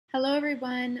Hello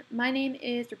everyone, my name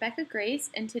is Rebecca Grace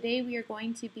and today we are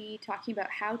going to be talking about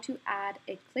how to add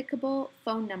a clickable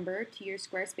phone number to your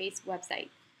Squarespace website.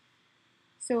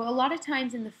 So a lot of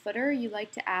times in the footer you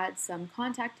like to add some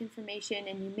contact information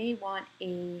and you may want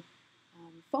a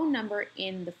phone number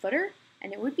in the footer,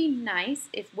 and it would be nice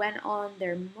if when on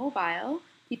their mobile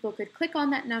people could click on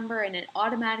that number and it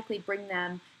automatically bring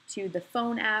them to the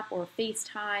phone app or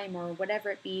FaceTime or whatever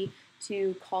it be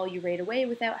to call you right away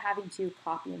without having to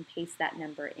copy and paste that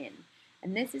number in.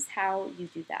 And this is how you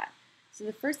do that. So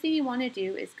the first thing you want to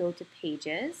do is go to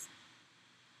Pages,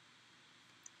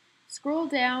 scroll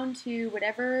down to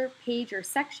whatever page or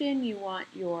section you want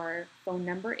your phone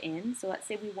number in. So let's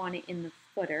say we want it in the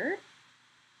footer.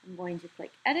 I'm going to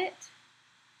click Edit.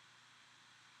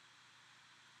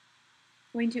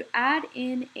 I'm going to add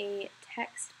in a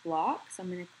text block. So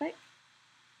I'm going to click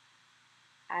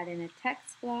Add in a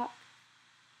text block.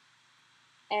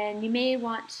 And you may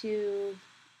want to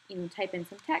type in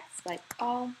some text like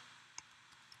call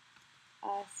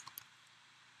us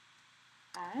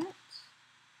at,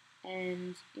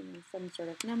 and some sort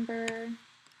of number.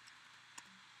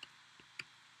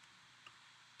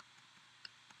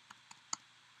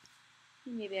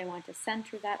 Maybe I want to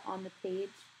center that on the page.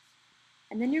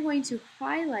 And then you're going to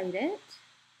highlight it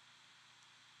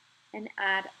and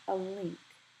add a link.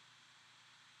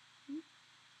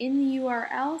 In the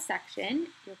URL section,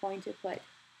 you're going to put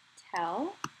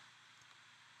tell,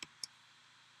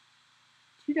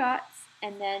 2 dots,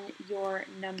 and then your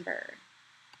number.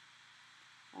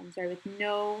 I'm sorry, with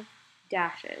no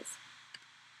dashes.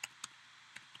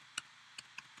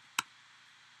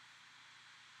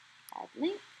 Add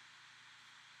link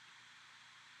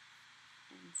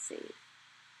and save.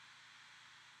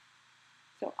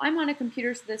 So I'm on a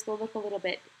computer, so this will look a little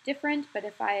bit different, but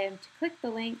if I am to click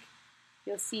the link,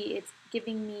 you'll see it's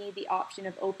giving me the option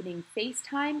of opening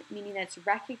FaceTime, meaning that it's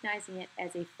recognizing it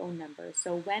as a phone number.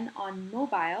 So when on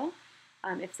mobile,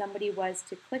 if somebody was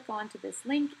to click onto this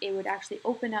link, it would actually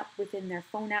open up within their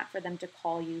phone app for them to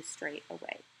call you straight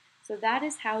away. So that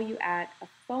is how you add a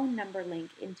phone number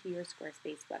link into your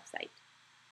Squarespace website.